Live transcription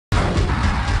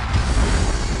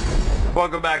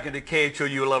Welcome back into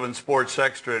KHOU 11 Sports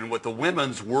Extra, and with the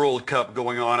Women's World Cup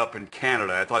going on up in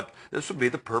Canada, I thought this would be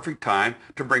the perfect time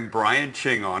to bring Brian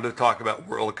Ching on to talk about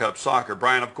World Cup soccer.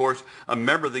 Brian, of course, a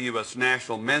member of the U.S.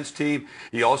 national men's team.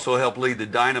 He also helped lead the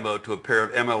Dynamo to a pair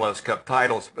of MLS Cup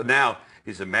titles, but now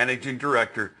he's the managing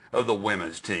director of the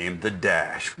women's team, the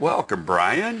Dash. Welcome,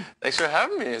 Brian. Thanks for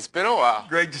having me. It's been a while.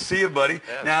 Great to see you, buddy.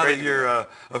 Yeah, now that you're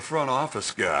a front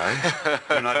office guy,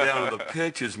 you're not down on the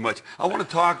pitch as much. I want to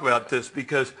talk about this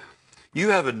because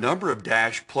you have a number of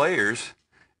Dash players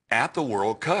at the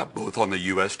World Cup, both on the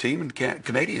U.S. team and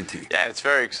Canadian team. Yeah, it's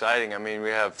very exciting. I mean, we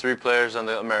have 3 players on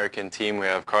the American team. We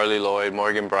have Carly Lloyd,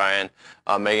 Morgan Bryan,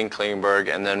 Megan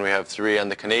Klingenberg, and then we have 3 on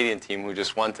the Canadian team who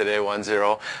just won today,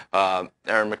 1-0.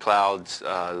 Erin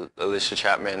McLeod, Alicia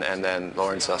Chapman, and then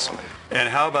Lauren Sussman. And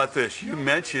how about this? You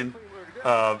mentioned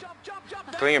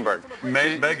Klingenberg.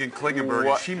 Megan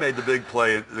Klingenberg, she made the big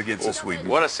play against Sweden.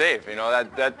 What a save. You know,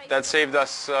 that saved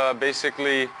us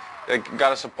basically. It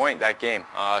got us a point that game.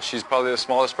 She's probably the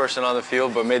smallest person on the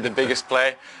field, but made the biggest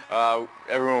play.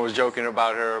 Everyone was joking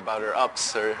about her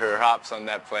ups, her hops on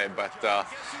that play. But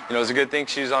you know, it's a good thing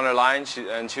she's on her line,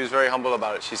 and she was very humble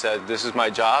about it. She said, "This is my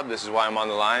job. This is why I'm on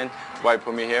the line. Why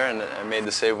put me here?" And I made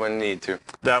the save when needed to.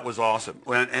 That was awesome.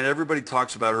 And everybody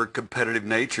talks about her competitive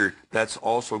nature. That's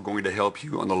also going to help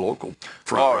you on the local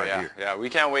front here. Yeah. We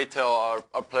can't wait till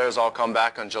our players all come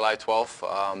back on July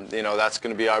 12th. You know, that's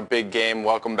going to be our big game.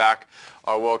 Welcome back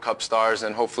our World Cup stars,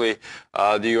 and hopefully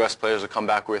the U.S. players will come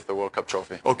back with the World Cup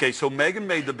trophy. Okay, so Megan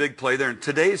made the big play there. In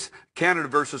today's Canada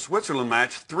versus Switzerland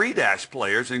match, 3 Dash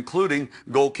players, including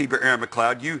goalkeeper Erin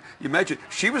McLeod. You mentioned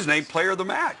she was named player of the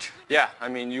match. Yeah, I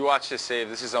mean, you watch this save.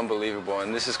 This is unbelievable,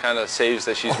 and this is kind of saves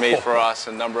that she's made for us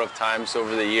a number of times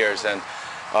over the years, and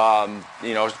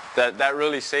you know, that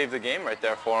really saved the game right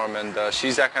there for them. And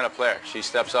she's that kind of player. She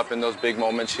steps up in those big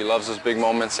moments. She loves those big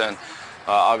moments, and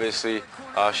obviously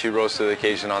she rose to the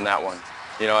occasion on that one.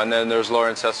 You know, and then there's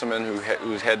Lauren Sussman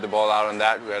who's headed the ball out on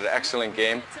that, who had an excellent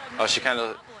game. She kind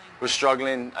of was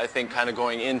struggling, I think, kind of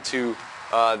going into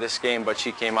this game, but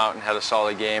she came out and had a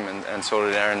solid game, and so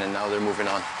did Erin, and now they're moving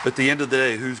on. At the end of the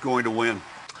day, who's going to win?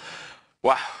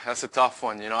 Wow, that's a tough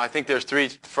one. You know, I think there's 3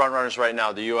 front runners right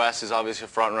now. The U.S. is obviously a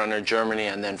front runner, Germany,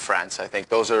 and then France. I think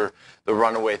those are the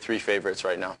runaway 3 favorites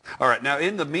right now. All right. Now,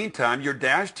 in the meantime, your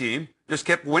Dash team just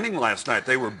kept winning last night.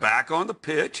 They were back on the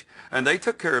pitch, and they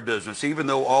took care of business, even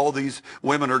though all these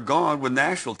women are gone with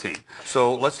national team.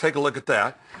 So let's take a look at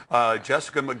that.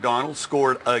 Jessica McDonald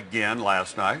scored again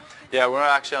last night. Yeah, we're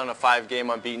actually on a 5-game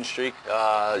unbeaten streak.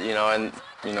 You know, and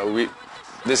you know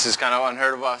this is kind of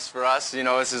unheard of for us. You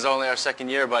know, this is only our 2nd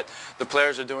year, but the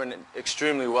players are doing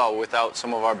extremely well without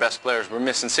some of our best players. We're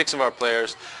missing 6 of our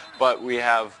players, but we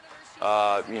have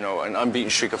you know, an unbeaten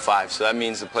streak of 5. So that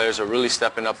means the players are really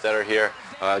stepping up that are here.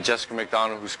 Jessica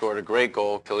McDonald, who scored a great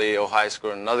goal. KHOU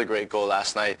scored another great goal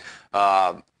last night.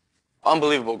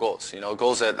 Unbelievable goals, you know,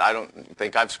 goals that I don't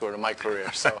think I've scored in my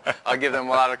career. So I'll give them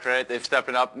a lot of credit. They've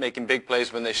stepping up, making big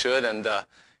plays when they should, and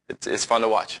it's fun to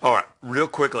watch. All right, real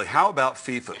quickly, how about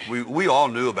FIFA? We all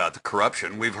knew about the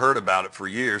corruption. We've heard about it for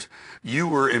years. You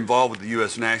were involved with the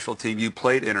U.S. national team. You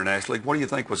played internationally. What do you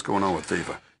think was going on with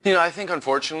FIFA? You know, I think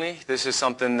unfortunately this is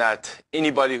something that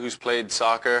anybody who's played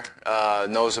soccer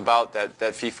knows about, that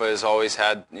FIFA has always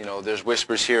had. You know, there's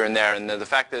whispers here and there, and the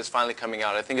fact that it's finally coming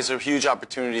out, I think it's a huge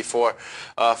opportunity for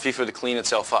FIFA to clean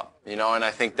itself up. You know, and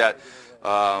I think that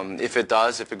if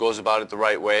it goes about it the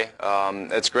right way,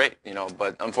 it's great. You know,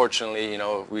 but unfortunately, you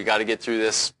know, we got to get through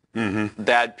this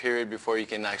bad period before you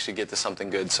can actually get to something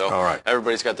good. So all right,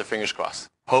 everybody's got their fingers crossed.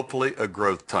 Hopefully a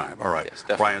growth time. All right,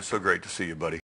 yes, Brian, so great to see you, buddy.